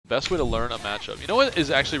best way to learn a matchup. You know what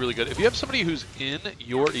is actually really good? If you have somebody who's in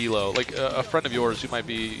your elo, like a friend of yours who might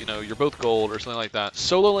be, you know, you're both gold or something like that.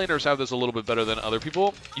 Solo laners have this a little bit better than other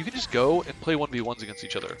people. You can just go and play 1v1s against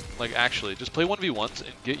each other. Like, actually, just play 1v1s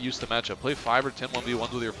and get used to the matchup. Play 5 or 10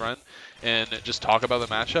 1v1s with your friend and just talk about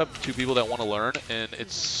the matchup, two people that want to learn, and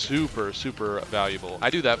it's super, super valuable. I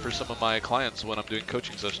do that for some of my clients when I'm doing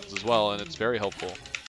coaching sessions as well, and it's very helpful.